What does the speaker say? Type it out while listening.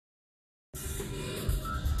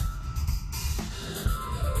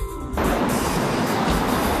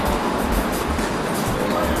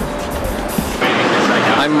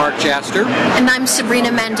I'm Mark Jaster. And I'm Sabrina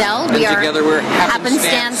Mandel. And together we're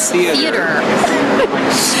Happenstance Theater.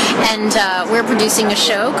 And we're producing a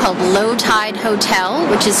show called Low Tide Hotel,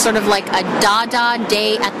 which is sort of like a Dada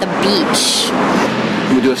day at the beach.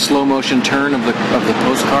 We do a slow motion turn of the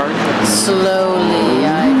postcard. Slowly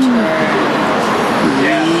I turn.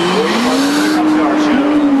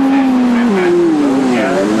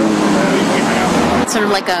 Sort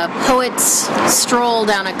of like a poet's stroll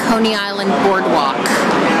down a Coney Island boardwalk.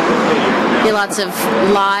 Be lots of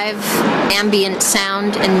live ambient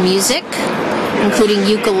sound and music, including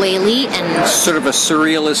ukulele and sort of a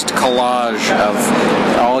surrealist collage of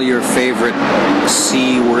all your favorite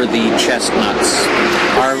sea-worthy chestnuts.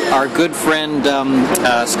 Our good friend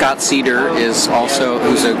Scott Cedar is also,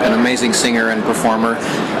 who's an amazing singer and performer,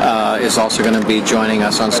 is also going to be joining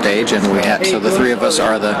us on stage, and so the three of us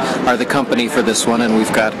are the company for this one, and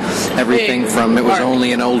we've got everything from It Was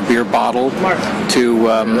Only an Old Beer Bottle to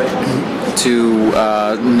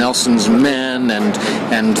Nelson's Men and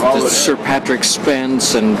Sir Patrick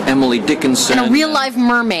Spence and Emily Dickinson. And a real-life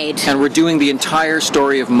mermaid. And we're doing the entire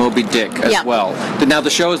story of Moby Dick as well. Now, the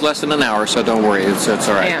show is less than an hour, so don't worry. It's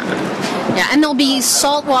all right. Yeah, and there'll be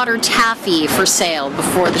saltwater taffy for sale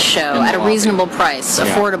before the show at a reasonable price,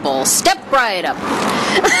 affordable. Step right up.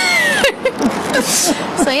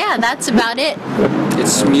 So yeah, that's about it.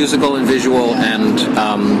 It's musical and visual and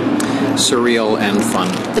surreal and fun.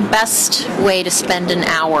 The best way to spend an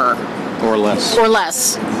hour. Or less.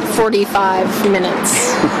 45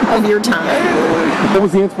 minutes of your time. What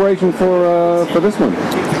was the inspiration for this one?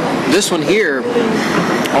 This one here,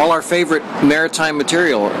 all our favorite maritime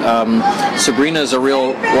material. Sabrina's a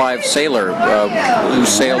real live sailor who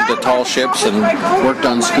sailed the tall ships and worked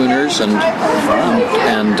on schooners and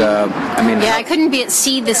I mean. Yeah, I couldn't be at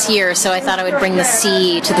sea this year, so I thought I would bring the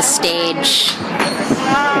sea to the stage.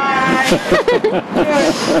 Wow.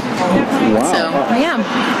 So, yeah.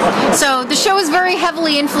 So the show is very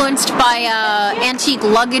heavily influenced by antique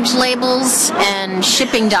luggage labels and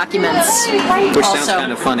shipping documents. Which sounds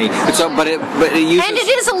kind of funny. But it uses... And it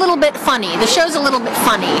is a little bit funny. The show's a little bit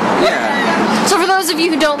funny. Yeah. So for those of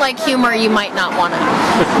you who don't like humor, you might not want to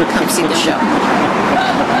come see the show.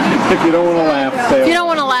 If you don't want to laugh, stay away. If you don't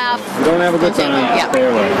want to laugh, you don't have a good time, stay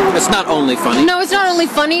away. It's not only funny. No, it's not only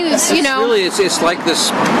funny. It's really it's like this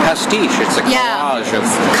pastiche. It's a collage of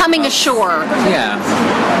coming ashore. Yeah.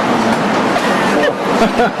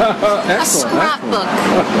 A scrapbook.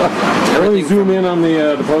 Let me zoom in on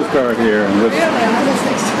the postcard here and just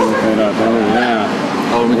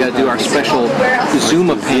Oh, we got to do our special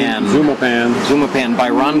Zoomapan. Zoomapan by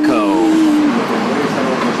Ronco.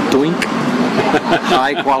 Doink.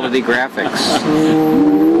 High quality graphics.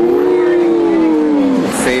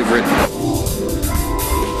 Favorite